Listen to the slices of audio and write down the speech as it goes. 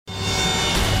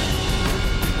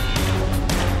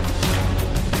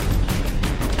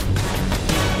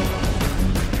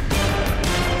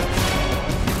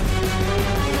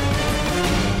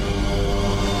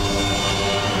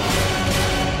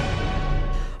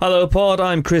Hello Pod,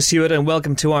 I'm Chris Hewitt and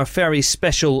welcome to our very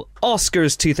special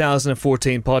Oscars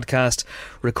 2014 podcast,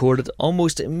 recorded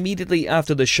almost immediately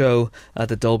after the show at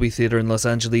the Dolby Theatre in Los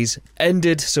Angeles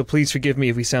ended, so please forgive me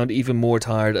if we sound even more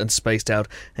tired and spaced out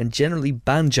and generally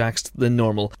banjaxed than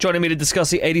normal. Joining me to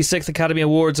discuss the 86th Academy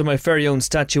Awards are my very own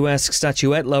statuesque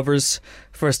statuette lovers.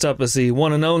 First up is the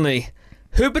one and only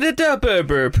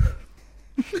Hoopity-da-burb-burb.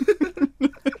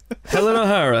 Helen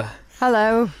O'Hara.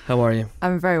 Hello. How are you?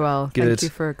 I'm very well. Good. Thank you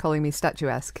for calling me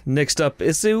statuesque. Next up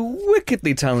is the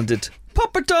wickedly talented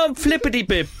Papa Tom Flippity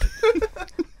Bip.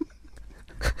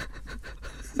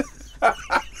 I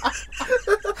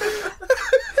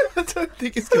don't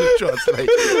think it's going to translate.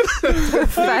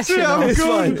 Professional.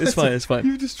 It's fine.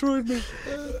 You destroyed me.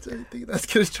 I don't think that's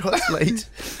going to translate.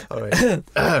 All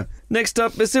right. Next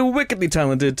up is the wickedly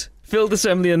talented Phil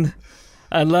DeSemlian.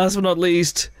 And last but not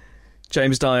least,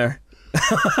 James Dyer.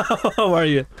 How are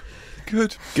you?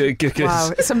 Good.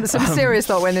 Wow, some serious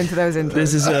thought went into those intros.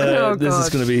 This is Oh, this is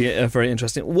God. going to be very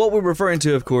interesting. What we're referring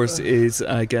to, of course, is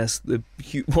I guess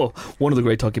one of the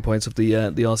great talking points of the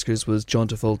Oscars was John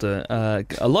Travolta.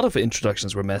 A lot of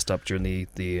introductions were messed up during the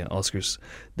Oscars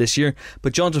this year,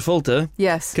 but John Travolta,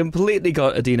 Yes. completely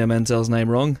got Idina Menzel's name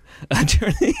wrong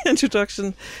during the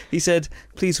introduction. He said,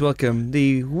 "Please welcome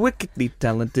the wickedly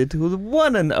talented, the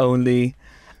one and only."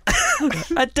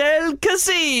 Adele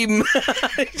Kasim.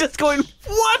 Just going,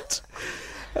 what?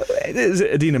 It is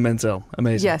Idina Menzel.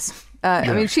 Amazing. Yes.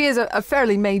 I mean, she is a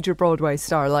fairly major Broadway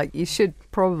star. Like, you should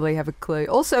probably have a clue.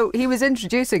 Also, he was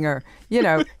introducing her. You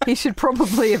know, he should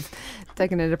probably have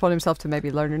taken it upon himself to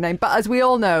maybe learn her name. But as we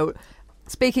all know,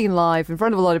 speaking live in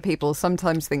front of a lot of people,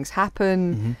 sometimes things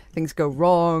happen, things go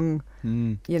wrong.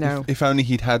 You know. If only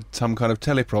he'd had some kind of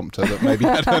teleprompter that maybe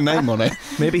had her name on it.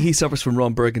 Maybe he suffers from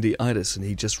Ron Burgundy-itis and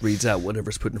he just reads out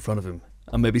whatever's put in front of him.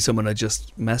 And maybe someone had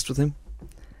just messed with him.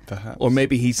 Perhaps. Or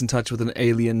maybe he's in touch with an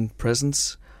alien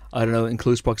presence, I don't know, in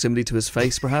close proximity to his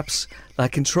face perhaps,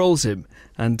 that controls him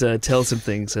and tells him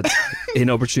things at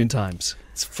inopportune times.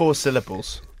 It's 4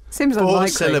 syllables. Seems 4 unlikely.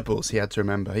 syllables he had to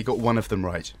remember. He got one of them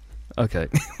right. Okay.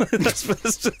 I think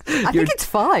it's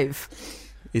 5.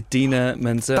 Idina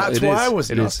Menzel. That's It why is. I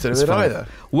wasn't It asked is. to do It's it fine. either.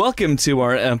 Welcome to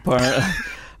our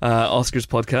Oscars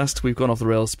podcast. We've gone off the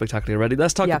rails spectacularly already.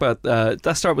 Let's talk Yeah. about.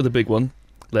 Let's start with the big one.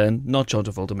 Len, not John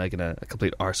Travolta making a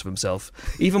complete arse of himself,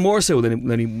 even more so than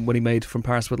when he made From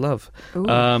Paris with Love. Ooh,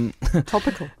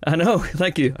 topical. I know.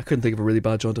 Thank you. I couldn't think of a really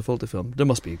bad John Travolta film. There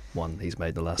must be one he's made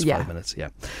in the last 5 minutes. Yeah.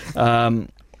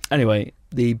 Anyway,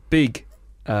 the big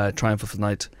triumph of the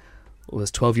night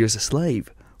was 12 Years a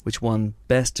Slave, which won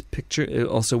Best Picture. It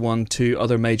also won 2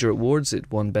 other major awards.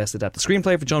 It won Best Adapted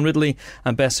Screenplay for John Ridley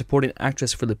and Best Supporting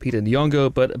Actress for Lupita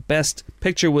Nyong'o. But Best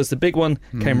Picture was the big one.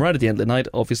 Came right at the end of the night,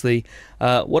 obviously.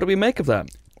 What do we make of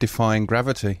that? Defying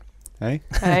gravity. Hey?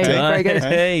 Hey, very good.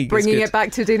 Hey, Bringing it's it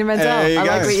back to Idina Menzel. There you I like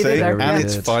go, what you see? did there. Very And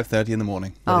good. it's 5:30 in the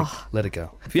morning. Let it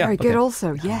go. Very good okay.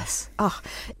 also, yes.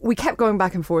 We kept going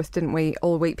back and forth, didn't we?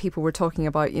 All week people were talking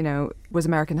about, you know, was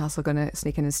American Hustle going to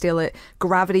sneak in and steal it?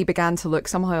 Gravity began to look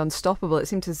somehow unstoppable. It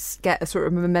seemed to get a sort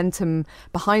of momentum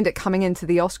behind it coming into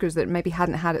the Oscars that maybe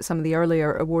hadn't had at some of the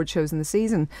earlier award shows in the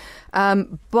season.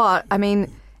 But, I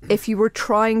mean, if you were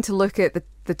trying to look at the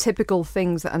typical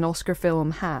things that an Oscar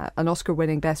film an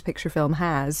Oscar-winning Best Picture film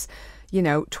has, you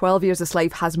know, 12 Years a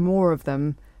Slave has more of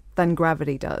them than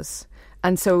Gravity does.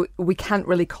 And so we can't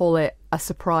really call it a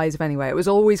surprise of any way. It was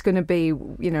always going to be,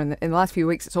 you know, in the last few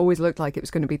weeks, it's always looked like it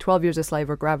was going to be 12 Years a Slave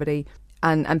or Gravity,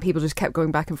 and people just kept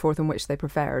going back and forth on which they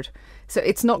preferred. So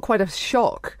it's not quite a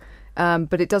shock,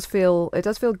 but it does feel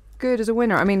good as a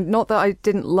winner. I mean, not that I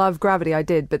didn't love Gravity, I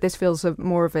did, but this feels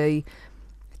more of a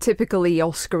typically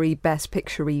Oscar-y, Best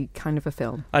Picture-y kind of a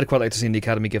film. I'd quite like to see the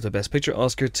Academy give the Best Picture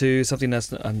Oscar to something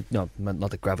that's no,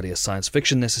 not that Gravity is science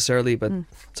fiction necessarily, but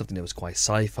something that was quite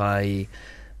sci-fi,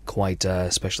 quite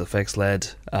special effects led.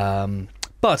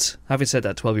 But having said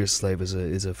that, 12 Years a Slave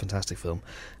is a fantastic film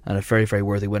and a very, very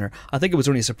worthy winner. I think it was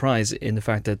only a surprise in the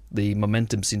fact that the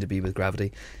momentum seemed to be with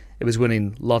Gravity. It was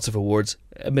winning lots of awards,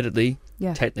 admittedly,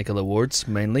 technical awards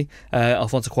mainly.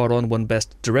 Alfonso Cuarón won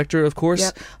Best Director, of course.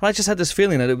 Yep. And I just had this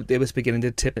feeling that it was beginning to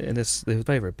tip in his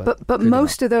favour. But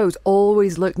most of those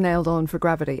always look nailed on for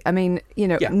Gravity. I mean, you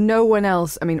know, no one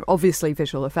else, I mean, obviously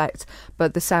visual effects,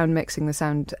 but the sound mixing, the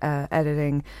sound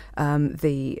editing,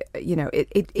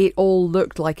 it all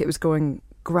looked like it was going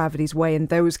Gravity's way in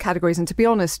those categories. And to be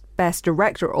honest, Best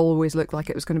Director always looked like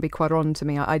it was going to be Cuarón to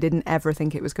me. I didn't ever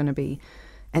think it was going to be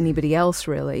anybody else,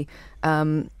 really.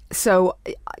 I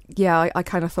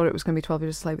kind of thought it was going to be 12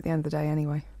 Years a Slave at the end of the day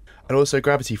anyway. And also,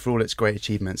 Gravity, for all its great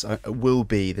achievements,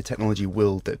 the technology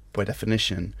will, by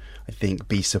definition, I think,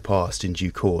 be surpassed in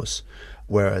due course.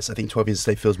 Whereas I think 12 Years a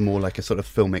Slave feels more like a sort of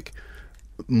filmic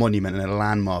monument and a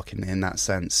landmark in that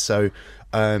sense. So,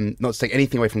 not to take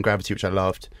anything away from Gravity, which I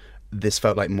loved, this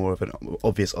felt like more of an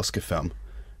obvious Oscar film.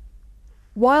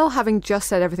 While having just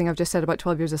said everything I've just said about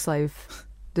 12 Years a Slave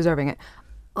deserving it,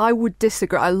 I would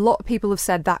disagree. A lot of people have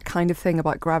said that kind of thing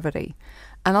about Gravity,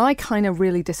 and I kind of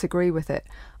really disagree with it.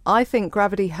 I think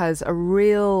Gravity has a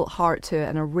real heart to it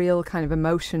and a real kind of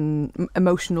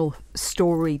emotional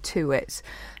story to it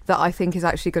that I think is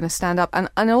actually going to stand up.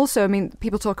 And also, I mean,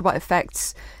 people talk about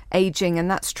effects aging, and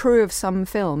that's true of some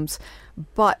films.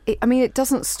 But, it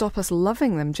doesn't stop us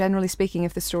loving them, generally speaking,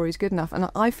 if the story's good enough. And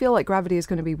I feel like Gravity is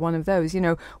going to be one of those.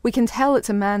 We can tell it's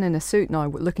a man in a suit now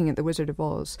looking at The Wizard of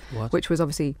Oz, which was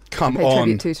obviously paid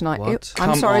tribute to tonight.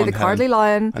 I'm sorry, The Cowardly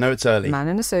Lion. I know it's early. Man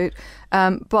in a suit.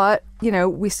 But,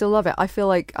 we still love it. I feel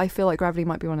like Gravity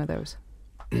might be one of those.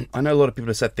 I know a lot of people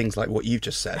have said things like what you've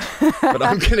just said, but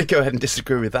I'm going to go ahead and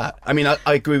disagree with that. I mean, I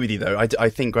agree with you, though. I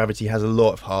think Gravity has a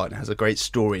lot of heart and has a great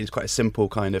story. It's quite a simple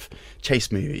kind of chase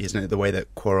movie, isn't it? The way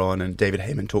that Cuarón and David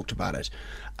Heyman talked about it.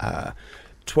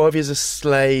 12 Years a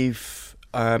Slave,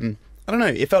 I don't know.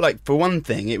 It felt like, for one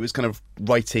thing, it was kind of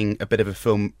writing a bit of a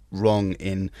film wrong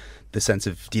in the sense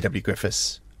of D.W.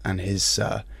 Griffiths and his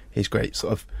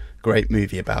great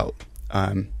movie about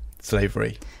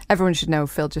slavery. Everyone should know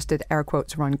Phil just did air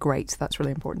quotes around great. That's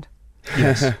really important.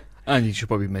 Yes. And you should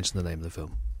probably mention the name of the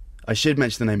film. I should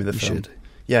mention the name of the film. You should.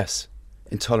 Yes.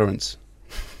 Intolerance.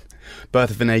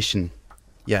 Birth of a Nation.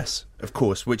 Yes, of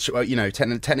course. Which,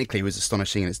 technically was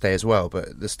astonishing in its day as well,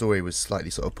 but the story was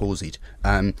slightly sort of palsied.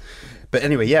 But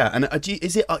anyway, yeah. And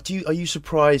are you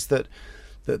surprised that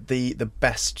the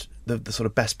best, the sort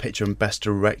of best picture and best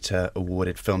director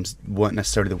awarded films weren't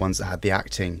necessarily the ones that had the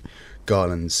acting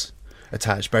garlands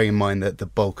attached, bearing in mind that the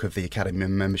bulk of the Academy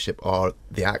membership are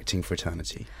the acting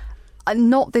fraternity?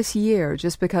 Not this year,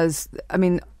 just because,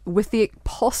 with the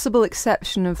possible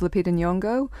exception of Lupita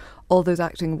Nyong'o, all those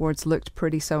acting awards looked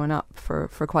pretty sewn up for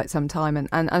quite some time.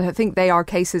 And I think they are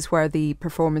cases where the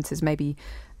performance is maybe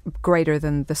greater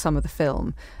than the sum of the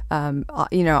film.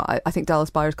 I think Dallas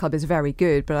Buyers Club is very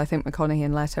good, but I think McConaughey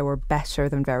and Leto were better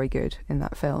than very good in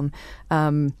that film.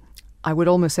 I would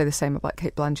almost say the same about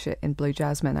Cate Blanchett in Blue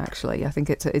Jasmine, actually. I think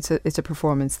it's a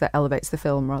performance that elevates the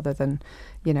film rather than,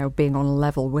 being on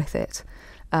level with it.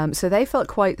 So they felt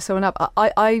quite sewn up.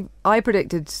 I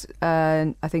predicted,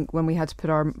 I think when we had to put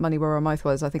our money where our mouth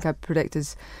was, I think I predicted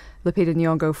Lupita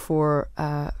Nyong'o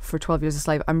for 12 Years a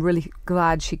Slave. I'm really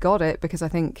glad she got it, because I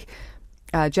think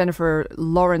Jennifer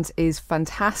Lawrence is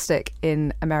fantastic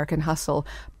in American Hustle,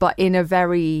 but in a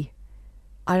very,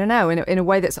 I don't know, in a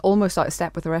way that's almost out of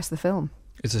step with the rest of the film.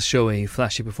 It's a showy,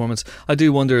 flashy performance. I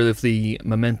do wonder if the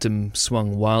momentum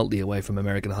swung wildly away from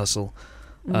American Hustle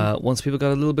once people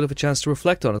got a little bit of a chance to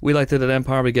reflect on it. We liked it at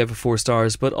Empire, we gave it 4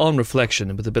 stars, but on reflection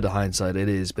and with a bit of hindsight, it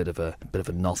is a bit of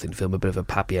a nothing film, a bit of a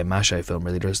papier-mâché film,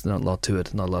 really. There's not a lot to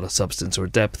it, not a lot of substance or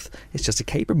depth. It's just a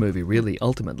caper movie, really,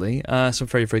 ultimately. Some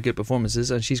very, very good performances,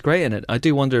 and she's great in it. I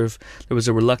do wonder if there was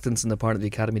a reluctance on the part of the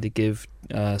Academy to give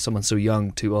someone so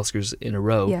young 2 Oscars in a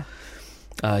row,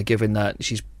 given that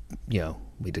she's,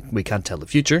 we can't tell the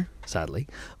future, sadly,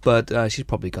 but she's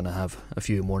probably going to have a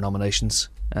few more nominations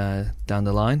down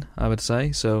the line, I would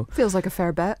say. So feels like a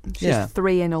fair bet. She's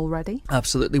 3 in already.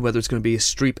 Absolutely. Whether it's going to be a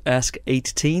Streep-esque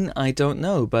 18, I don't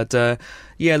know. But Lupita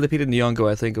Nyong'o,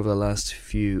 I think over the last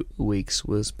few weeks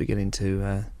was beginning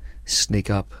to sneak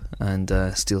up and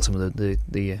steal some of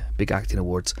the big acting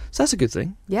awards. So that's a good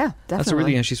thing. Yeah,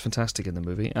 definitely. And she's fantastic in the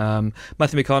movie.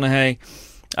 Matthew McConaughey.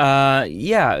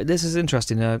 This is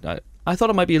interesting. I thought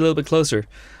it might be a little bit closer.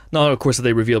 No, of course,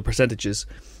 they reveal percentages.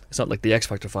 It's not like the X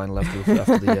Factor final after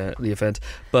the event.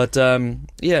 But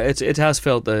it has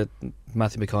felt that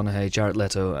Matthew McConaughey, Jared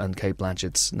Leto and Cate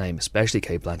Blanchett's name, especially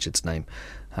Cate Blanchett's name,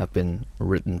 have been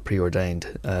written,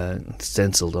 preordained,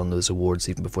 stenciled on those awards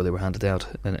even before they were handed out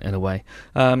in a way.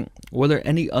 Were there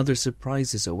any other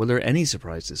surprises, or were there any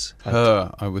surprises?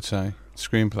 Her, I would say.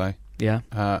 Screenplay. Yeah.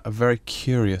 A very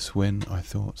curious win, I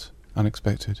thought.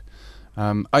 Unexpected.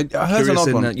 Her's Curious an odd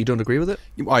in one. that you don't agree with it?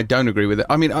 I don't agree with it.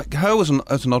 I mean, her was an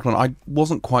odd one. I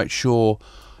wasn't quite sure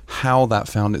how that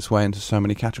found its way into so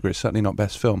many categories. Certainly not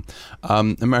best film.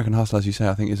 American Hustle, as you say,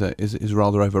 I think is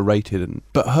rather overrated.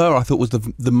 But her, I thought, was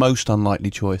the most unlikely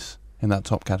choice in that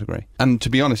top category. And to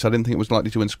be honest, I didn't think it was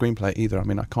likely to win screenplay either. I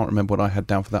mean, I can't remember what I had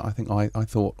down for that. I think I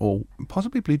thought, or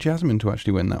possibly Blue Jasmine to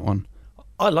actually win that one.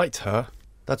 I liked her.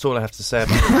 That's all I have to say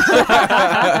about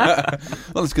it.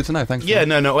 Well, it's good to know. Thanks. Yeah,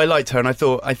 Phil. no, I liked her, and I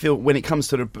feel when it comes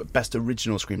to the best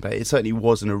original screenplay, it certainly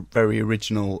wasn't a very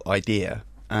original idea,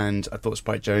 and I thought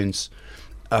Spike Jonze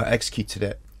executed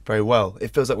it very well.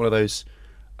 It feels like one of those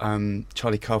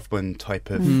Charlie Kaufman type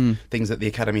of things that the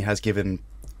Academy has given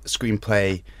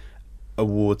screenplay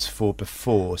awards for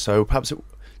before, so perhaps it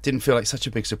didn't feel like such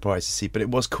a big surprise to see, but it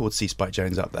was cool to see Spike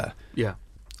Jonze up there. Yeah.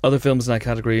 Other films in that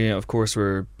category, of course,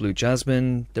 were Blue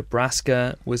Jasmine,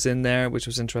 Nebraska was in there, which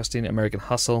was interesting, American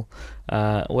Hustle.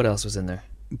 What else was in there?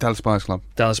 Dallas Buyers Club.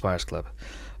 Dallas Buyers Club.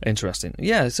 Interesting.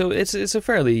 Yeah, so it's a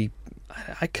fairly...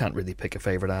 I can't really pick a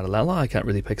favourite out of that lot. I can't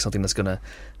really pick something that's going to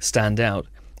stand out.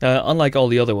 Unlike all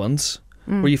the other ones,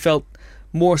 where you felt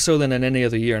more so than in any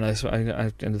other year, and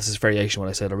and this is variation what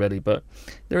I said already, but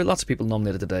there are lots of people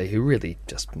nominated today who really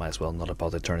just might as well not have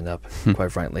bothered turning up,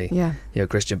 quite frankly. Yeah. You know,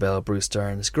 Christian Bale, Bruce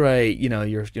Dern, it's great. You know,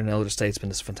 you're an elder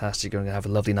statesman, it's fantastic. You're going to have a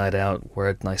lovely night out, wear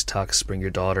a nice tux, bring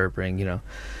your daughter, bring your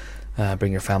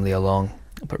family along.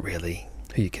 But really,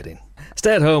 who are you kidding?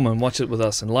 Stay at home and watch it with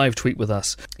us and live tweet with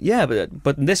us. Yeah,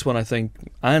 but in this one, I think,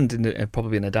 and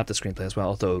probably an adapted screenplay as well,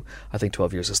 although I think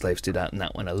 12 Years a Slave's do that and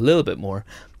that one a little bit more.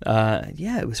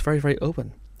 It was very, very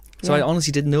open. So I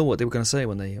honestly didn't know what they were going to say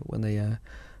when they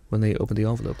opened the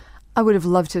envelope. I would have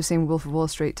loved to have seen Wolf of Wall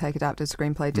Street take adapted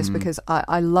screenplay just because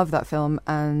I love that film,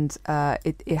 and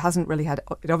it hasn't really had...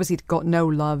 It obviously got no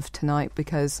love tonight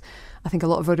because I think a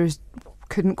lot of voters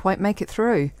couldn't quite make it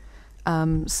through.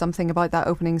 Something about that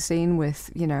opening scene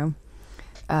with,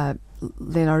 Leonardo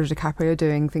DiCaprio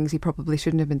doing things he probably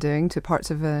shouldn't have been doing to parts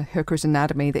of a hooker's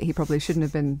anatomy that he probably shouldn't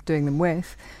have been doing them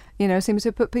with, seems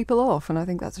to put people off, and I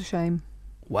think that's a shame.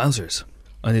 Wowzers.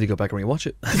 I need to go back and rewatch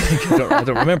it. I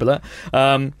don't remember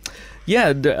that.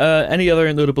 Any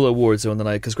other notable awards on the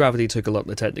night? Because Gravity took a lot of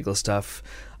the technical stuff.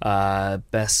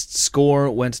 Best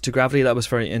score went to Gravity. That was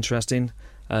very interesting.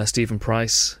 Stephen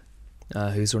Price,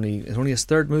 who's only his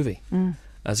third movie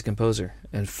as a composer.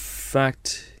 In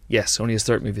fact, yes, only his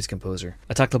third movie as composer.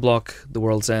 Attack the Block, The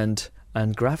World's End,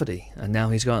 and Gravity. And now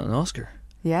he's got an Oscar.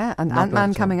 Yeah, and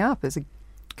Ant-Man coming up is a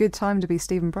good time to be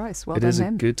Stephen Price. Well done, him. It is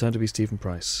a good time to be Stephen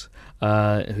Price,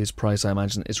 whose price, I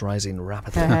imagine, is rising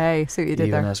rapidly. Hey, see what you did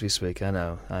even there. as we speak. I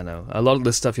know. A lot of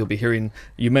this stuff you'll be hearing,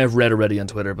 you may have read already on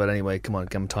Twitter, but anyway, come on,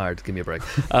 I'm tired. Give me a break.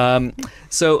 That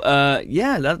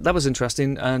was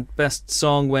interesting. And best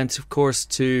song went, of course,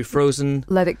 to Frozen.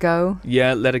 Let It Go.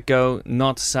 Yeah, Let It Go.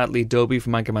 Not, sadly, Dolby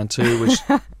from Anchorman 2, which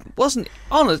wasn't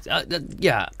honest.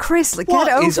 Chris, what get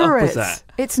over is up it. With that?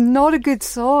 It's not a good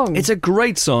song. It's a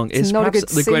great song. It's not perhaps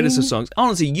a good the greatest of scene. songs.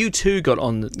 Honestly, U2 got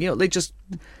on. They just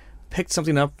picked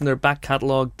something up from their back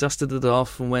catalogue, dusted it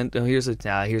off, and went, "Oh, here's a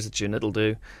tune, it'll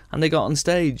do." And they got on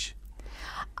stage.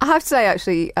 I have to say,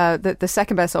 actually, the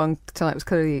second best song tonight was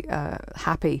clearly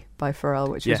 "Happy" by Pharrell,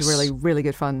 which was really, really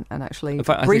good fun, and actually In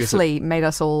fact, I think briefly made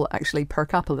us all actually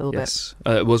perk up a little yes,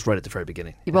 it was right at the very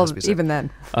beginning. Well, even then.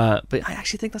 But I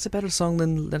actually think that's a better song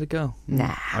than "Let It Go."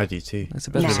 Nah. I do too. It's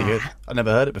a better It's song. really good. I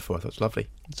never heard it before. I thought it was lovely.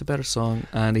 It's a better song,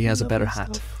 and he has a better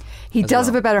hat. He as does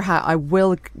well. have a better hat, I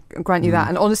will grant you that.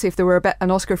 And honestly, if there were an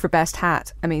Oscar for best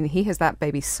hat, I mean, he has that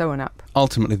baby sewn up.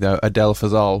 Ultimately, though, Adele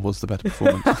Fazal was the better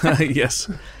performance. Yes.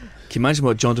 Can you imagine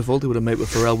what John Travolta would have made with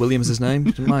Pharrell Williams'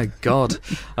 name? My God.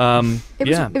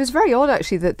 It was very odd,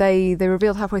 actually, that they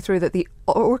revealed halfway through that the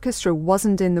orchestra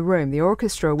wasn't in the room. The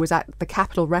orchestra was at the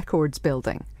Capitol Records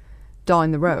building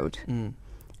down the road,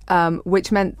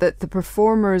 which meant that the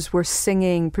performers were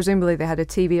singing. Presumably they had a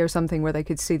TV or something where they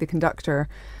could see the conductor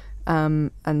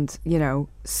and,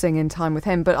 sing in time with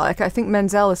him. But I think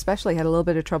Menzel especially had a little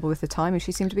bit of trouble with the timing.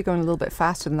 She seemed to be going a little bit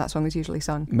faster than that song is usually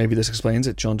sung. Maybe this explains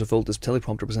it. John Travolta's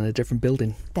teleprompter was in a different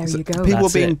building. There you go. People were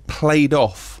That's being it. played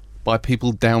off by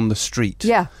people down the street.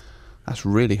 Yeah. That's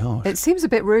really harsh. It seems a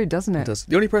bit rude, doesn't it? It does.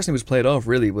 The only person who was played off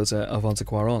really was Alfonso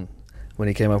Cuarón when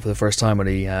he came out for the first time when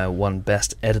he won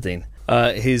Best Editing.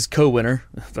 His co-winner,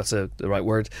 if that's the right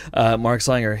word, Mark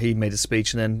Sanger, he made a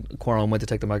speech, and then Cuarón went to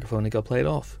take the microphone and he got played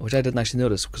off, which I didn't actually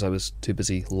notice because I was too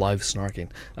busy live snarking.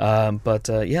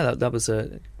 That was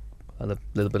a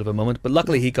little bit of a moment. But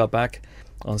luckily he got back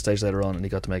on stage later on and he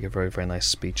got to make a very, very nice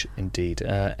speech indeed.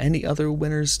 Any other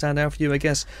winners stand out for you? I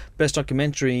guess Best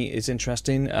Documentary is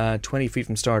interesting. 20 Feet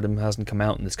from Stardom hasn't come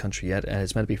out in this country yet, and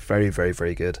it's meant to be very, very,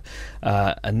 very good.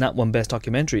 And that won Best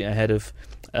Documentary ahead of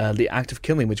The Act of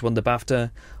Killing, which won the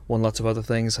BAFTA, won lots of other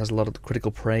things, has a lot of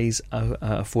critical praise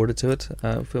afforded to it.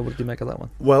 Phil, what did you make of that one?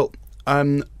 Well,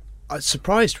 I'm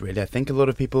surprised, really. I think a lot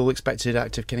of people expected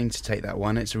Act of Killing to take that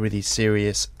one. It's a really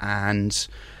serious and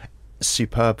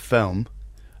superb film.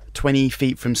 20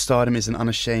 Feet from Stardom is an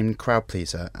unashamed crowd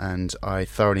pleaser, and I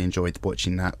thoroughly enjoyed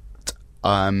watching that.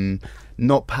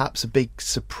 Not perhaps a big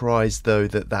surprise, though,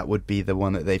 that would be the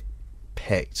one that they've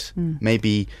picked.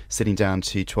 Maybe sitting down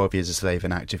to 12 Years a Slave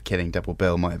and Act of Killing double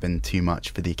bill might have been too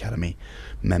much for the Academy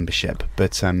membership.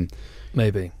 But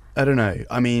Maybe. I don't know.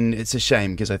 I mean, it's a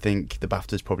shame because I think the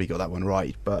BAFTAs probably got that one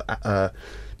right. But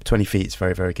 20 Feet is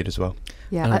very, very good as well.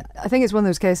 Yeah, I think it's one of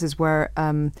those cases where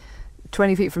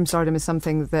 20 Feet from Stardom is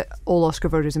something that all Oscar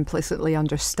voters implicitly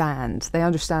understand. They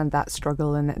understand that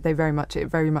struggle, and it very much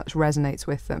resonates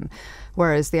with them.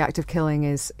 Whereas The Act of Killing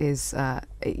is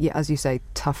as you say,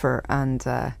 tougher and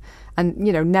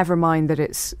never mind that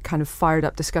it's kind of fired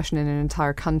up discussion in an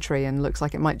entire country and looks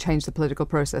like it might change the political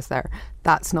process there.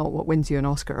 That's not what wins you an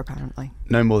Oscar, apparently.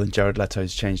 No more than Jared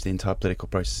Leto's changed the entire political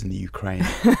process in the Ukraine.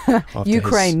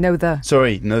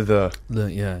 Sorry,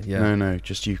 No,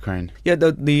 just Ukraine. Yeah,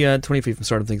 the 20 Feet from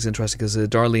Stardom thing is interesting because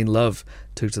Darlene Love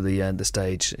took to the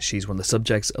stage. She's one of the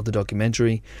subjects of the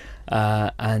documentary,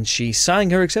 and she sang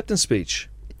her acceptance speech.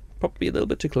 Probably a little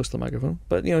bit too close to the microphone,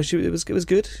 but it was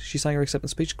good. She sang her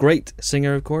acceptance speech. Great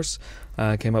singer, of course.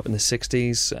 Came up in the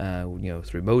 60s,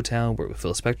 through Motown, worked with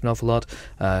Phil Spector an awful lot.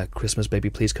 Christmas Baby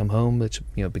Please Come Home, which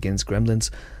begins Gremlins.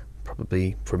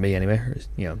 Probably for me anyway.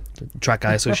 The track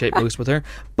I associate most with her.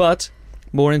 But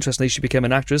more interestingly, she became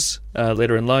an actress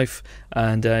later in life,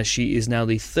 and she is now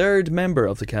the third member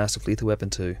of the cast of Lethal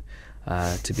Weapon 2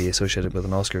 to be associated with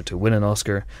an Oscar, to win an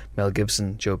Oscar. Mel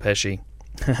Gibson, Joe Pesci,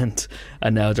 and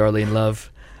now Darlene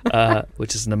Love,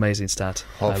 which is an amazing stat.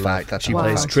 She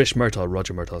plays Trish Murtaugh,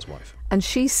 Roger Murtaugh's wife. And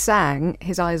she sang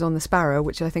His Eyes on the Sparrow,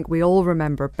 which I think we all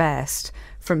remember best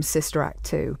from Sister Act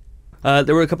 2.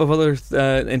 There were a couple of other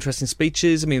interesting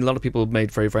speeches. I mean, a lot of people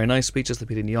made very, very nice speeches.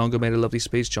 Lupita Nyong'o made a lovely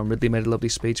speech. John Ridley made a lovely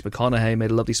speech. McConaughey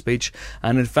made a lovely speech.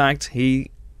 And in fact,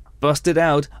 he busted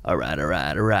out a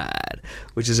rad,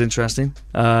 which is interesting.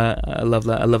 I love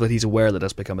that. I love that he's aware that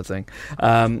that's become a thing.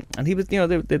 And he was,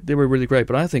 they were really great.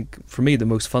 But I think for me the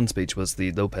most fun speech was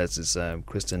the Lopez's,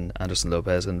 Kristen Anderson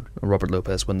Lopez and Robert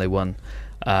Lopez, when they won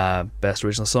Best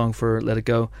Original Song for Let It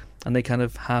Go. And they kind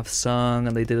of half sung,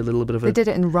 and they did a little bit of They did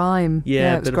it in rhyme.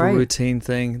 Yeah, it was a bit great. of a routine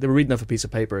thing. They were reading off a piece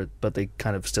of paper, but they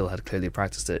kind of still had clearly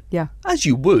practiced it. Yeah. As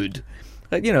you would.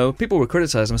 People were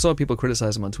criticising him. I saw people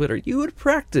criticise him on Twitter. You would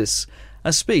practice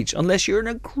a speech unless you're an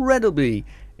incredibly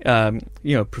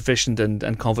proficient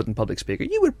and confident public speaker.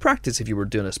 You would practice if you were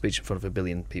doing a speech in front of 1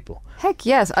 billion people. Heck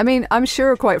yes. I mean, I'm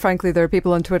sure, quite frankly, there are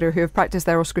people on Twitter who have practiced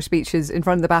their Oscar speeches in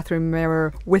front of the bathroom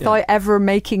mirror without ever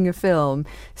making a film.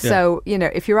 So,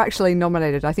 if you're actually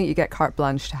nominated, I think you get carte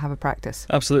blanche to have a practice.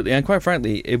 Absolutely. And quite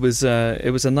frankly, it was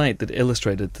a night that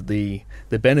illustrated the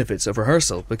benefits of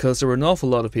rehearsal, because there were an awful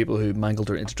lot of people who mangled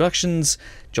their introductions.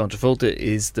 John Travolta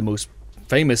is the most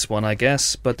famous one, I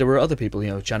guess, but there were other people,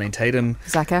 Channing Tatum.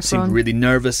 Zac Efron seemed really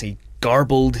nervous. He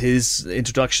garbled his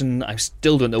introduction. I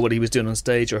still don't know what he was doing on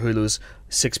stage, or who those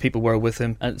 6 people were with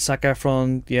him. And Zac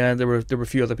Efron, there were a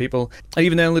few other people, and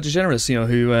even Ellen DeGeneres,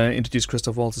 who introduced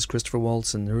Christoph Waltz as Christopher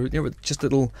Waltz, and there were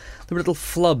little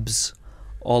flubs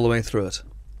all the way through it.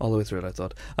 I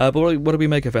thought. But what do we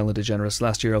make of Ellen DeGeneres?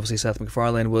 Last year, obviously, Seth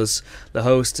MacFarlane was the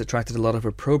host, attracted a lot of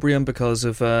opprobrium because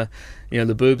of the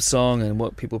boobs song and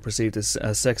what people perceived as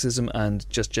sexism, and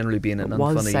just generally being an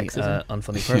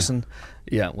unfunny person.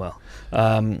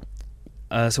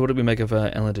 So what did we make of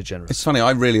Ellen DeGeneres? It's funny,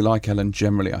 I really like Ellen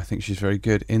generally. I think she's very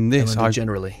good. In this, Ellen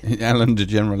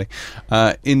DeGeneres.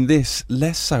 In this,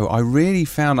 less so. I really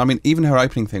found, even her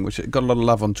opening thing, which got a lot of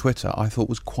love on Twitter, I thought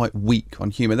was quite weak on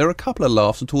humour. There were a couple of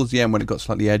laughs, and towards the end when it got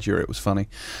slightly edgier, it was funny.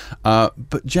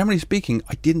 But generally speaking,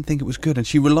 I didn't think it was good, and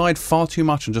she relied far too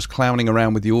much on just clowning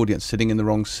around with the audience, sitting in the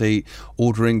wrong seat,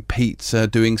 ordering pizza,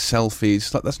 doing selfies.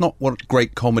 That's not what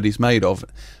great comedy's made of.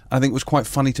 I think it was quite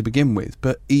funny to begin with,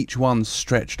 but each one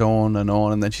stretched on,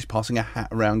 and then she's passing a hat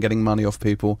around, getting money off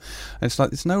people. And it's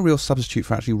like, it's no real substitute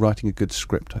for actually writing a good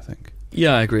script, I think.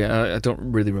 Yeah, I agree. I don't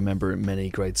really remember many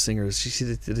great singers. She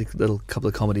did a little couple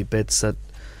of comedy bits that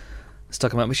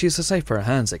stuck in my mind. She's a safe pair of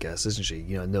hands, I guess, isn't she?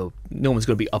 No one's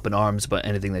going to be up in arms about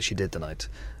anything that she did tonight,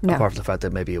 apart from the fact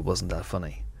that maybe it wasn't that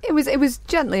funny. It was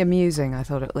gently amusing, I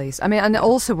thought, at least. And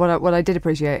also what I did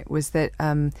appreciate was that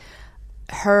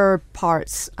her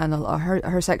parts and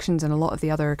her sections and a lot of the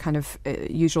other kind of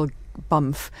usual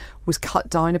bump was cut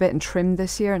down a bit and trimmed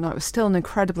this year, and it was still an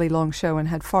incredibly long show and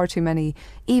had far too many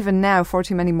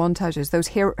montages. Those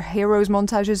heroes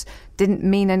montages didn't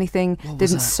mean anything,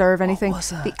 didn't serve anything.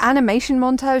 The animation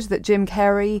montage that Jim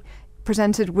Carrey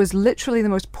presented was literally the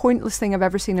most pointless thing I've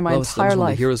ever seen in my entire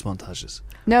life. Heroes montages.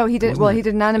 No, he did. He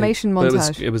did an animation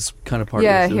montage. It was kind of part of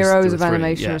it. Heroes of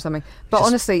Animation or something. But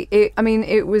honestly,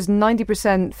 it was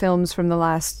 90% films from the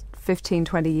last 15,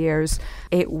 20 years.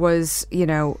 It was,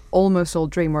 almost all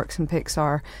DreamWorks and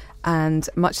Pixar. And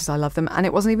much as I love them, and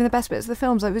it wasn't even the best bits of the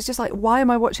films. I was just like, why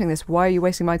am I watching this? Why are you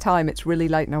wasting my time? It's really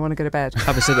late and I want to go to bed.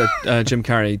 Having said that, Jim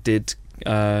Carrey did,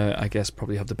 I guess,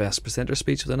 probably have the best presenter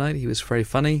speech of the night. He was very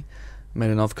funny. Made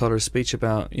an off-color speech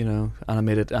about,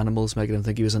 animated animals, making him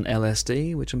think he was on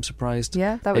LSD, which I'm surprised.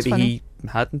 Yeah, that was maybe funny. He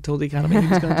hadn't told the Academy he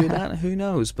was going to do that. Who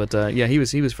knows? But he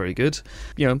was very good.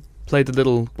 Played the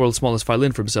little world's smallest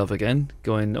violin for himself again,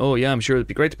 going, oh yeah, I'm sure it'd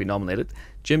be great to be nominated.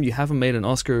 Jim, you haven't made an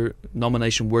Oscar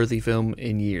nomination-worthy film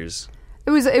in years.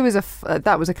 That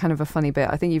was a kind of a funny bit.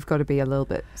 I think you've got to be a little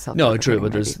bit self-deprecating. No, true,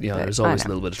 but there's always a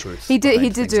little bit of truth. He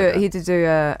did do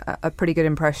a pretty good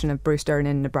impression of Bruce Dern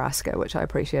in Nebraska, which I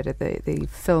appreciated. The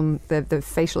film, the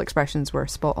facial expressions were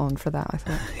spot on for that, I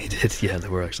thought. He did, yeah, they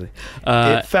were actually.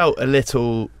 It felt a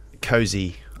little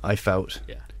cozy, I felt,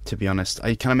 to be honest.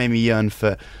 It kind of made me yearn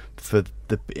for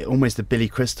almost the Billy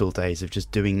Crystal days of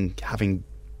just having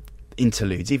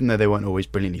interludes, even though they weren't always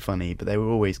brilliantly funny, but they were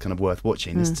always kind of worth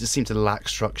watching. This just seemed to lack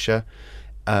structure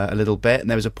a little bit, and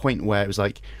there was a point where it was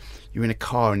like you're in a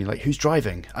car and you're like, who's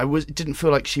driving? It didn't feel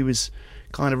like she was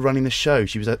kind of running the show.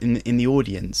 She was in the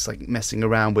audience, like messing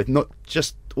around with not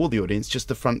just all the audience, just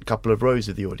the front couple of rows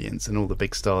of the audience, and all the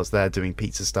big stars there doing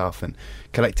pizza stuff and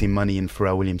collecting money in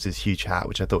Pharrell Williams' huge hat,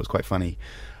 which I thought was quite funny,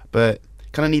 but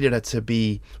kind of needed her to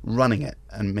be running it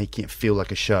and making it feel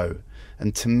like a show.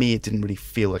 And to me, it didn't really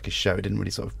feel like a show. It didn't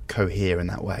really sort of cohere in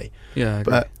that way. Yeah, I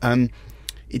agree.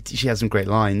 But she has some great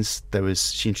lines.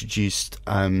 She introduced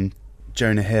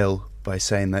Jonah Hill by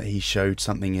saying that he showed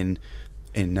something in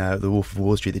The Wolf of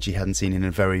Wall Street that she hadn't seen in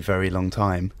a very, very long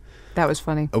time. That was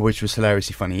funny. Which was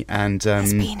hilariously funny. And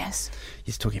his penis.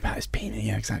 He's talking about his penis.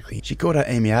 Yeah, exactly. She called out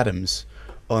Amy Adams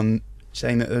on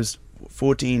saying that there was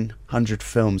 1,400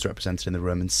 films represented in the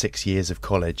room and 6 years of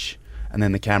college. And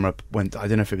then the camera went, I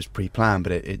don't know if it was pre-planned,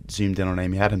 but it zoomed in on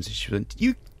Amy Adams. And she went,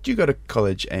 you go to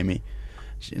college, Amy?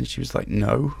 And she was like,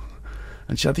 no.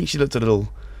 And I think she looked a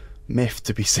little miffed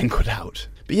to be singled out.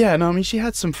 But yeah, no, I mean, she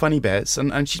had some funny bits.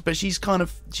 But she's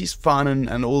fun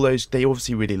and all those, they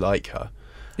obviously really like her.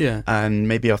 Yeah. And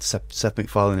maybe after Seth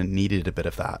MacFarlane, it needed a bit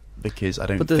of that, because I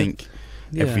don't think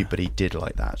everybody did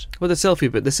like that. Well, the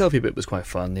selfie bit was quite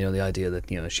fun. The idea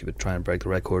that, she would try and break the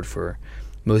record for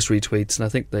most retweets, and I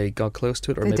think they got close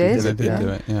to it, or they maybe did. did They did do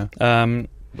it, yeah.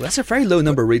 That's a very low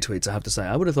number of retweets, I have to say.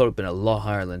 I would have thought it'd been a lot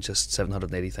higher than just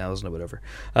 780,000 or whatever.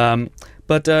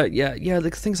 But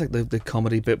like things like the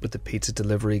comedy bit with the pizza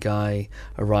delivery guy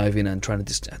arriving and trying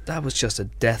to that was just a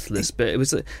deathless bit. It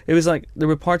was like there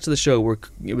were parts of the show where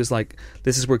it was like,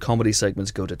 this is where comedy segments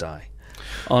go to die.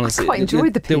 Honestly, I quite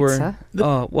enjoyed the pizza.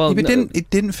 It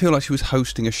didn't feel like she was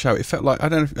hosting a show. It felt like, I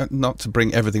don't know, not to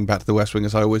bring everything back to the West Wing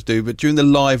as I always do, but during the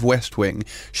live West Wing,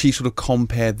 she sort of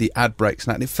compared the ad breaks,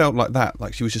 and it felt like that,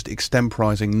 like she was just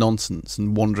extemporising nonsense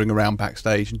and wandering around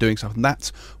backstage and doing stuff. And that's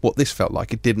what this felt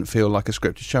like. It didn't feel like a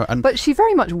scripted show. But she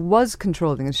very much was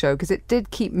controlling the show, because it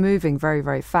did keep moving very,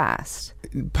 very fast.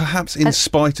 Perhaps in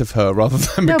spite of her rather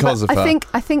than because of her.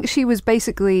 I think she was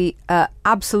basically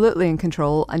absolutely in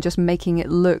control and just making it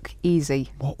look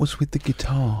easy. What was with the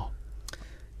guitar?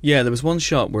 Yeah, there was one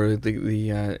shot where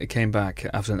it came back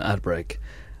after an ad break,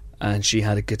 and she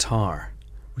had a guitar,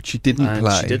 which she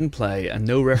didn't play, and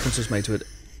no reference was made to it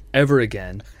ever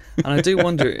again. And I do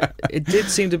wonder, it did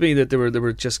seem to be that they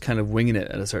were just kind of winging it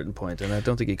at a certain point, and I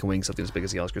don't think you can wing something as big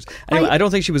as the Oscars. Anyway, I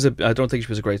don't think she was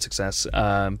a great success,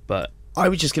 but I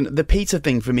was just the pizza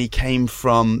thing for me came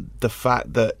from the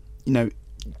fact that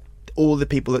all the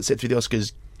people that sit through the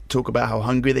Oscars talk about how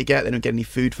hungry they get. They don't get any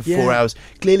food for 4 hours.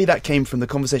 Clearly that came from the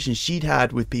conversation she'd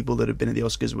had with people that have been at the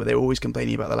Oscars, where they're always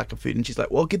complaining about the lack of food, and she's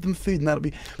like, well, give them food and that'll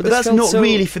be... But that's not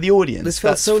really for the audience. This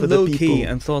felt so low-key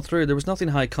and thought through. There was nothing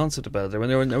high concept about it. There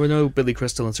were no Billy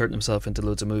Crystal inserting himself into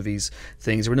loads of movies,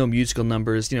 things. There were no musical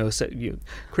numbers.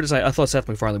 Criticize. I thought Seth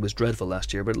MacFarlane was dreadful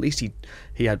last year, but at least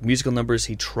he had musical numbers.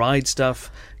 He tried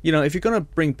stuff. If you're going to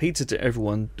bring pizza to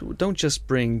everyone, don't just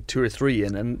bring 2 or 3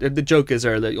 in. And the joke is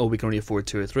there that, we can only afford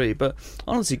 2 or 3. But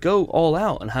honestly, go all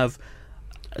out and have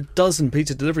a dozen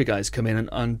pizza delivery guys come in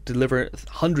and deliver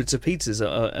hundreds of pizzas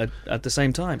at the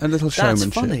same time. A little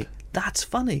showmanship. That's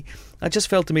funny. I just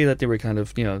felt to me that they were kind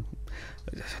of,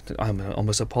 I'm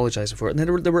almost apologising for it. And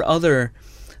then there were other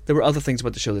things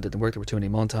about the show that didn't work. There were too many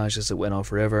montages that went on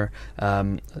forever.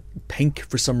 Pink,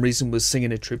 for some reason, was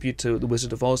singing a tribute to The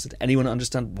Wizard of Oz. Did anyone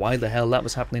understand why the hell that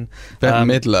was happening? Bette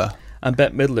Midler. And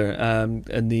Bette Midler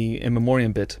in the In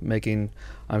Memoriam bit, making,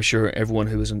 I'm sure, everyone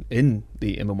who was in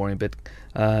the In Memoriam bit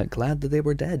glad that they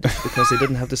were dead, because they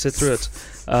didn't have to sit through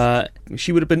it.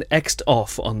 She would have been X'd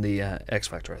off on the X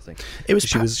Factor, I think.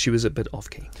 She was a bit off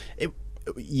key.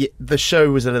 the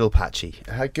show was a little patchy.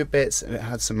 It had good bits and it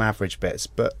had some average bits.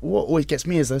 But what always gets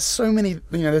me is there's so many.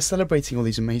 They're celebrating all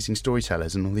these amazing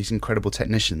storytellers and all these incredible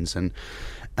technicians, and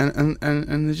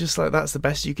they're just like, that's the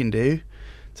best you can do.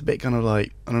 It's a bit kind of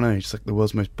like, I don't know, just like the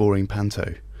world's most boring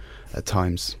panto at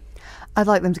times. I'd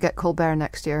like them to get Colbert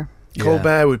next year. Yeah.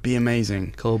 Colbert would be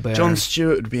amazing. Colbert. Jon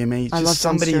Stewart would be amazing. I love Just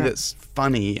Jon somebody Stewart. that's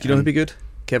funny. Do you know who'd be good?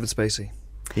 Kevin Spacey.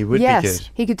 He would be Yes, good.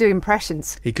 he could do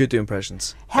impressions. He could do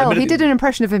impressions. Hell, he did an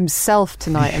impression of himself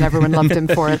tonight, and everyone loved him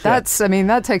for it. That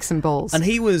takes some balls. And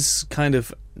he was kind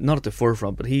of not at the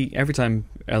forefront, but every time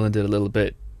Ellen did a little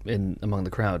bit in among the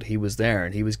crowd, he was there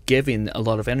and he was giving a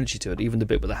lot of energy to it. Even the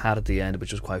bit with the hat at the end,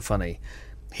 which was quite funny.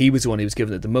 He was the one who was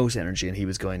giving it the most energy, and he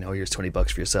was going, "Oh, here's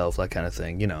 $20 for yourself," that kind of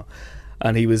thing,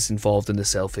 And he was involved in the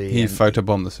selfie. He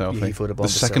photobombed the selfie. He photobombed the the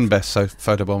second selfie. best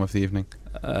photobomb of the evening.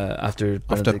 After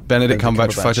Benedict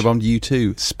Cumberbatch photobombed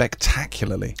U2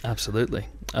 spectacularly. Absolutely.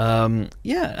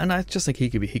 Yeah, and I just think he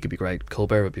could be great.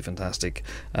 Colbert would be fantastic.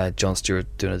 Jon Stewart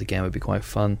doing it again would be quite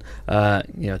fun.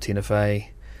 Tina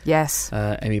Fey. Yes.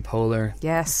 Amy Poehler.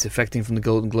 Yes. Defecting from the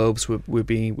Golden Globes would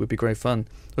be great fun.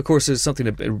 Of course, there's something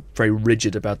a bit very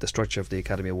rigid about the structure of the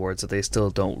Academy Awards, that they still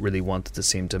don't really want to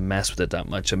seem to mess with it that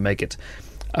much and make it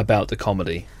about the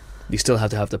comedy. You still have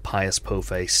to have the pious,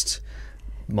 po-faced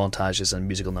montages and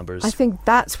musical numbers. I think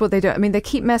that's what they do. I mean, they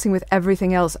keep messing with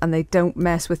everything else, and they don't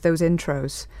mess with those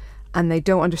intros, and they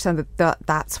don't understand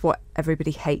that's what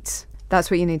everybody hates.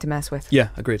 That's what you need to mess with. Yeah,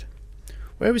 agreed.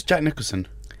 Where was Jack Nicholson?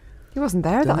 He wasn't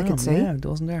there that I could see. Yeah, it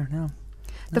wasn't there, no.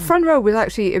 The front row was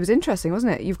actually, it was interesting,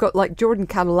 wasn't it? You've got like Jordan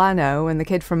Catalano and the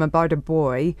kid from About a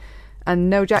Boy, and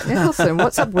no Jack Nicholson.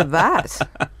 What's up with that?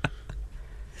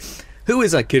 Who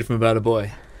is that kid from About a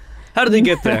Boy? How did they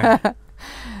get there?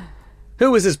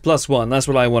 Who is this +1? That's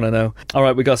what I want to know. All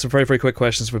right, we got some very, very quick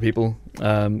questions for people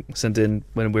sent in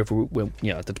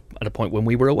at a point when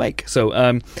we were awake. So,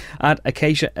 at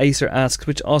Acacia Acer asks,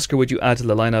 which Oscar would you add to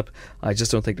the lineup? I just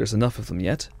don't think there's enough of them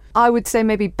yet. I would say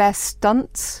maybe best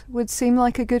stunts would seem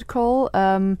like a good call.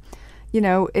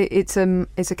 It's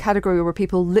a category where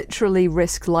people literally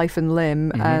risk life and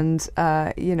limb, and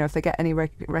if they get any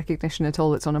recognition at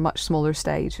all, it's on a much smaller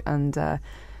stage, and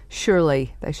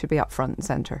surely they should be up front and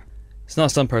centre. It's not a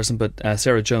stunt person, but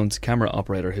Sarah Jones, camera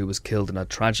operator who was killed in a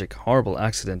tragic, horrible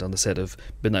accident on the set of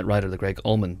Midnight Rider, the Greg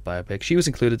Ullman biopic. She was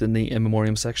included in the in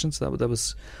memoriam section, so that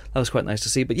was quite nice to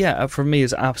see. But yeah, for me,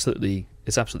 it's absolutely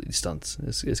stunts.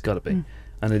 It's got to be,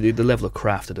 and the level of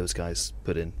craft that those guys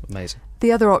put in, amazing.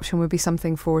 The other option would be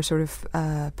something for sort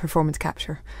of performance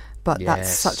capture. But that's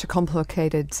such a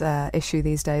complicated issue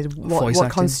these days. What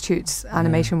constitutes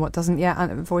animation, what doesn't?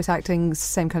 Yeah, voice acting,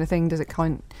 same kind of thing. Does it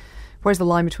count? Where's the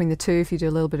line between the two if you do a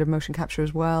little bit of motion capture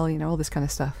as well? All this kind of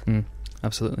stuff.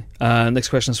 Absolutely. Next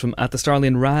question is from at the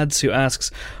Starlian Rads, who asks,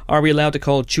 are we allowed to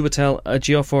call Chiwetel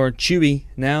Ejiofor Chewy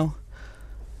now?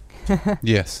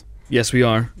 Yes. Yes, we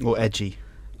are. Or edgy?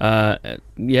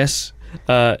 Yes.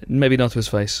 Maybe not to his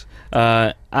face.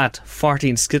 At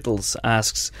Farting Skittles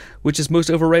asks, which is most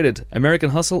overrated,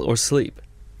 American Hustle or Sleep?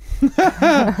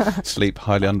 Sleep,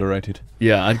 highly underrated.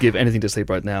 Yeah, I'd give anything to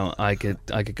Sleep right now. I could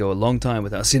go a long time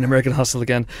without seeing American Hustle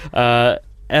again.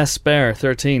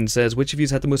 Bear13 says, which of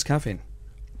you's had the most caffeine?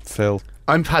 Phil.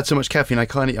 I've had so much caffeine I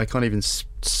can't even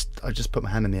I just put my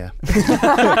hand in the air.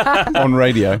 On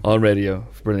radio. On radio.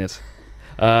 Brilliant.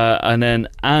 And then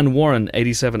Anne Warren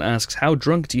 87 asks, how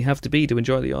drunk do you have to be to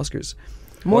enjoy the Oscars?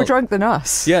 More drunk than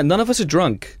us. Yeah, none of us are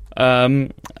drunk.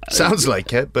 Sounds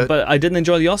like it, but I didn't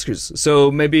enjoy the Oscars,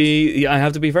 so maybe I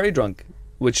have to be very drunk,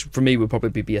 which for me would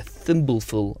probably be a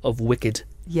thimbleful of Wicked.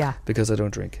 Yeah, because I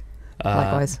don't drink.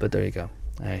 Likewise. But there you go.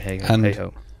 Hey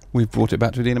ho. We've brought it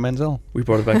back to Idina Menzel. We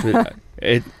brought it back to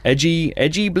edgy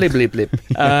blib blib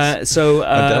blib. So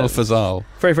Adele Fazal.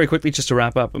 Very, very quickly, just to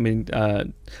wrap up. I mean,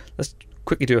 let's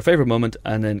quickly do a favourite moment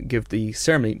and then give the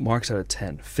ceremony marks out of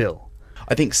 10. Phil.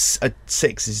 I think a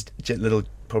 6 is a little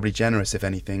probably generous, if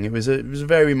anything. It was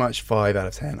very much 5 out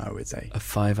of 10, I would say. A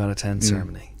 5 out of 10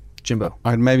 ceremony. Jimbo.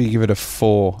 I'd maybe give it a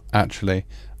 4, actually,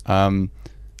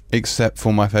 except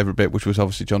for my favourite bit, which was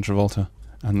obviously John Travolta,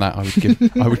 and that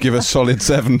I would give a solid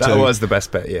 7 that was the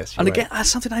best bit, yes. And again, that's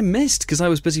something I missed because I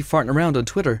was busy farting around on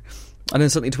Twitter, and then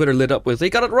suddenly Twitter lit up with he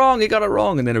got it wrong,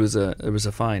 and then it was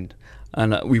a fine.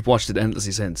 And we've watched it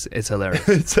endlessly since. It's hilarious.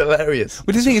 It's hilarious.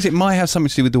 But the thing is, it might have something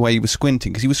to do with the way he was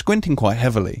squinting, because he was squinting quite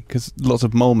heavily, because lots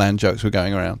of mole man jokes were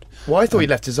going around. Well, I thought he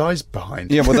left his eyes behind.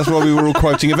 Yeah, well, that's why we were all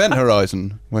quoting Event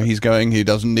Horizon, where he's going, he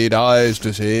doesn't need eyes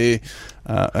to see.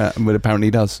 But apparently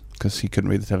he does, because he couldn't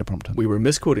read the teleprompter. We were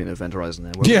misquoting Event Horizon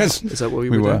then, yes. Is that what we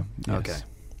were doing? Yes. Okay.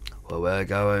 Well, we're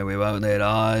going, we won't need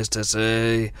eyes to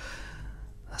see.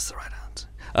 That's the right answer.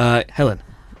 Helen.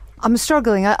 I'm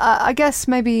struggling. I guess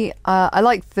maybe I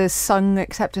like the sung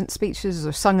acceptance speeches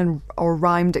or or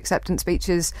rhymed acceptance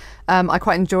speeches. I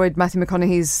quite enjoyed Matthew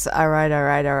McConaughey's all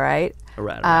right.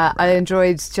 I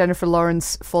enjoyed Jennifer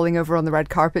Lawrence falling over on the red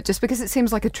carpet just because it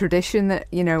seems like a tradition that,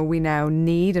 you know, we now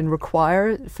need and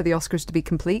require for the Oscars to be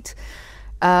complete.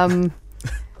 And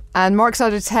marks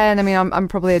out of 10, I mean, I'm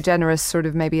probably a generous sort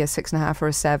of maybe a 6.5 or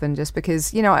a 7 just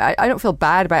because, you know, I don't feel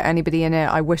bad about anybody in it.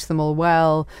 I wish them all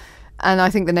well. And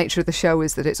I think the nature of the show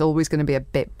is that it's always going to be a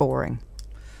bit boring.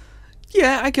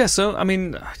 Yeah, I guess so. I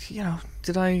mean, you know,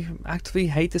 did I actively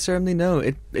hate the ceremony? No,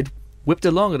 it whipped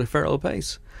along at a fair old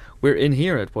pace. We're in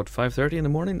here at, 5:30 in the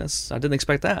morning? I didn't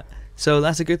expect that. So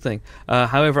that's a good thing.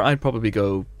 However, I'd probably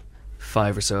go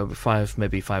 5 or so, 5,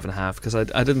 maybe 5.5, because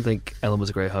I didn't think Ellen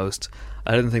was a great host.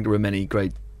 I didn't think there were many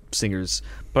great singers.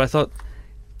 But I thought,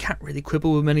 can't really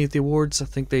quibble with many of the awards. I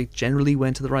think they generally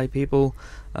went to the right people.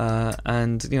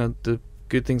 And, you know, the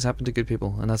good things happen to good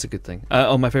people, and that's a good thing.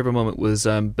 My favourite moment was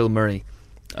Bill Murray.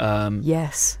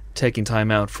 Yes. Taking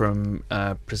time out from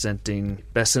presenting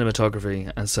Best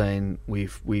Cinematography and saying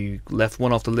we left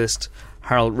one off the list,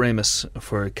 Harold Ramis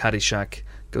for Caddyshack,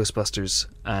 Ghostbusters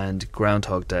and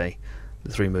Groundhog Day,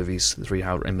 the three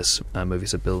Harold Ramis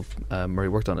movies that Bill Murray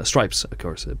worked on. Stripes, of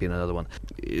course, being another one.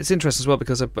 It's interesting as well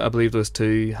because I believe those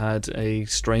two had a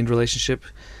strained relationship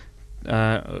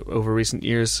over recent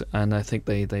years, and I think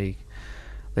they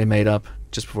made up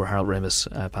just before Harold Ramis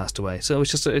passed away. So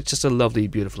it's just a lovely,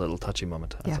 beautiful little touchy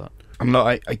moment, I thought.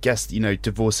 I guess, you know,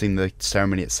 divorcing the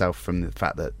ceremony itself from the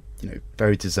fact that, you know,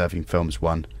 very deserving films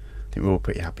won. I think we're all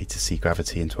pretty happy to see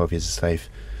Gravity and 12 Years a Slave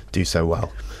do so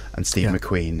well, and Steve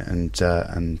McQueen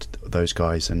and those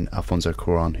guys, and Alfonso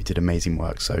Cuarón, who did amazing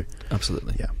work. So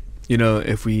absolutely, yeah. You know,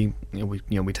 if we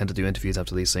tend to do interviews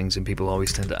after these things, and people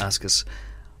always tend to ask us,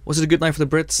 was it a good night for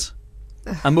the Brits?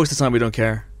 And most of the time we don't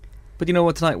care. But you know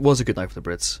what? Tonight was a good night for the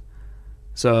Brits.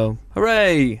 So,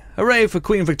 hooray! Hooray for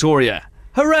Queen Victoria!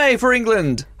 Hooray for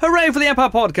England! Hooray for the Empire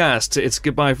Podcast! It's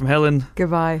goodbye from Helen.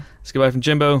 Goodbye. It's goodbye from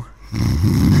Jimbo.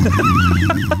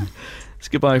 It's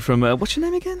goodbye from... what's your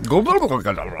name again?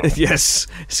 Yes.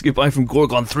 It's goodbye from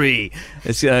Gorgon 3.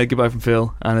 It's goodbye from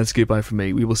Phil. And it's goodbye from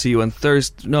me. We will see you on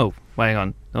Thursday... No, hang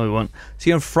on. No, we won't. See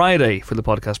you on Friday for the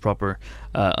podcast proper.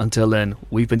 Until then,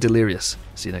 we've been delirious.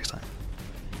 See you next time.